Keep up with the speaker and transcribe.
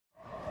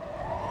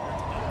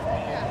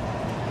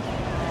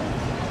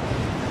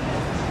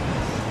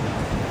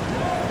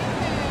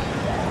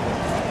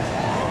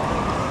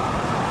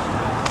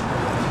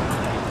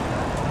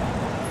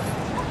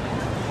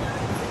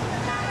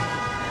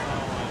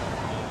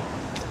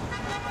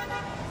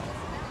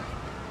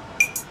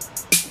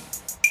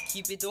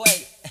keep it the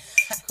way.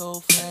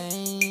 Cold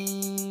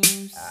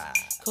flames,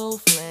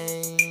 cold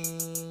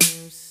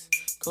flames,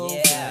 cold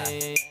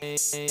flames.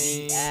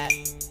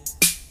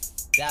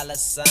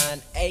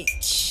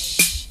 $H.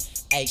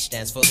 H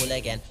stands for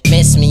hooligan.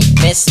 Miss me,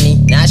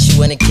 now she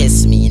wanna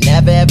kiss me.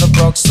 Never ever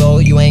broke, so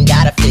you ain't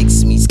gotta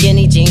fix me.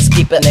 Skinny jeans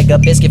keep a nigga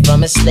biscuit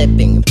from his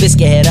slipping.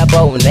 Biscuit hit a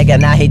bow, nigga,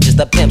 now he just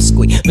a pimp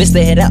squeak.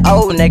 Mr. hit a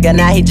old nigga,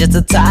 now he just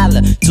a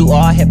toddler. To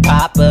all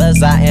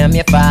hip-hoppers, I am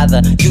your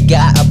father. You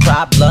got a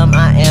problem,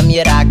 I am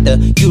your doctor.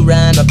 You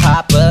run a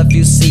popper if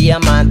you see a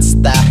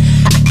monster.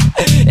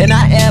 And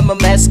I am a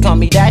mess, call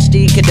me Dash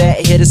D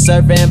Cadet, here to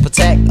serve and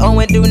protect. Oh,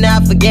 and do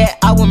not forget,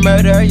 I will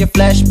murder your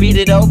flesh, beat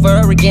it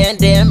over again,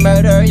 then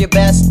murder your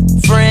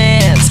best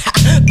friends.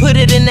 Put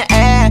it in the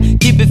air,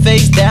 keep it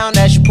face down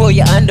as you pull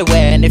your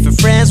underwear. And if your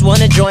friends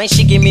wanna join,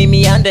 she can meet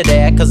me under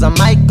there, cause I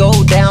might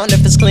go down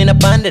if it's clean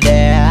up under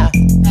there.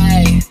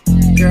 Hey,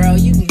 girl,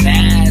 you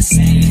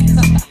nasty.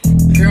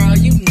 Girl,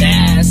 you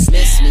nasty.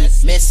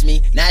 Miss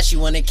me, now she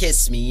wanna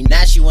kiss me.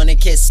 Now she wanna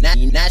kiss, now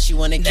she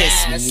wanna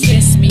kiss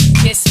me.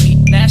 Kiss me,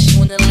 now she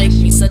wanna lick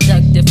me.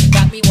 Seductive,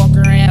 got me walk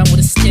around with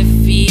a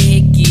stiffy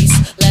hickeys.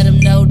 Let them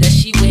know that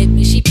she with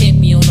me, she pinned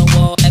me on the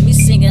wall. Let me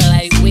sing it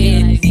like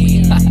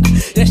Whitney.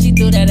 Then she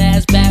threw that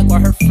ass back while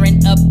her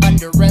friend up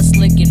under us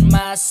licking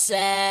my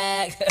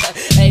sack.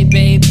 Hey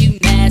babe, you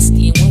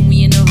nasty, and when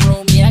we in the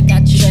room, yeah, I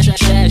got you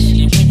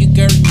trashy. And when you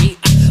gird me,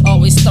 I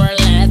always start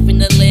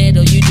laughing a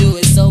little. You do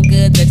it so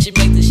good that you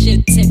make the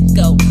shit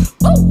tickle.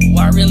 Oh,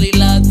 I really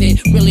love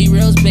it, really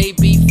reals,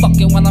 baby.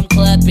 Fucking while I'm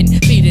clubbing,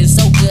 beat it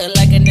so good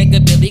like a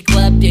nigga Billy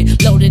clubbed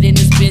it. Loaded in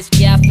this bitch,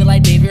 yeah, I feel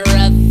like David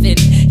Ruffin.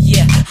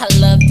 Yeah, I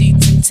love the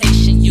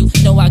temptation. You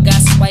know I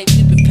got swipe,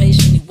 you been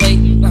patiently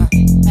waiting.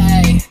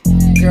 Hey,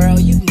 girl,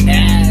 you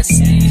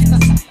nasty.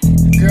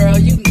 Girl,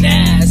 you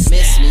nasty.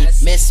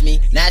 Miss me,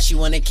 now she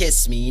wanna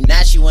kiss me.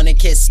 Now she wanna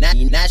kiss, now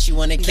she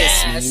wanna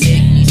kiss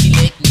me. She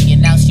licked me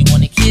and now she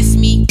wanna kiss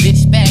me.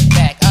 Bitch, back,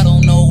 I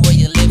don't know where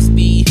your lips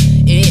be.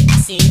 It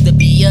seems to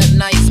be a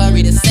night.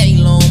 Sorry to say,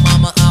 little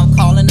mama, I'm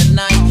calling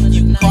tonight.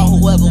 You can call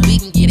whoever, we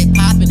can get it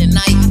poppin'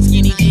 tonight.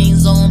 Skinny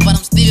jeans on, but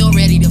I'm still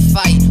ready to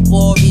fight.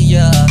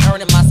 Warrior,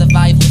 earning my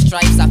survival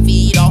stripes. I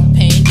feed off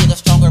pain, get her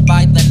stronger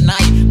by the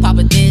night.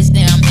 Papa this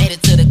down,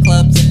 headed to the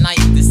club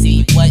tonight to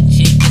see what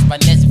chick is my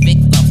next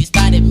victim. She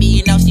spotted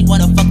me, now she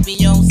wanna fuck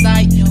me on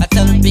sight. I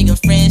tell her bigger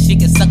friends she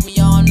can suck me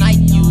all night.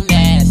 You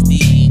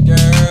nasty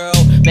girl,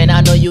 man,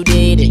 I know you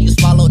did it. You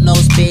swallowed no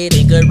spit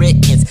and good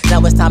riddance. Now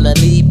it's time to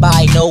leave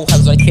by, no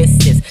hugs or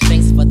kisses.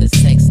 Thanks for the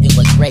sex, it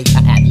was great,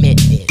 I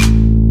admit it.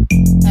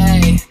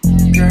 Hey,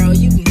 girl,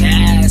 you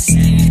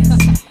nasty.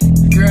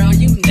 Girl,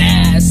 you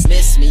nasty.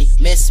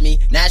 Miss me,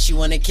 now she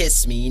wanna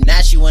kiss me.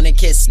 Now she wanna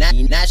kiss, now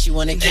she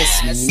wanna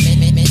kiss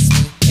me. Miss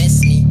me.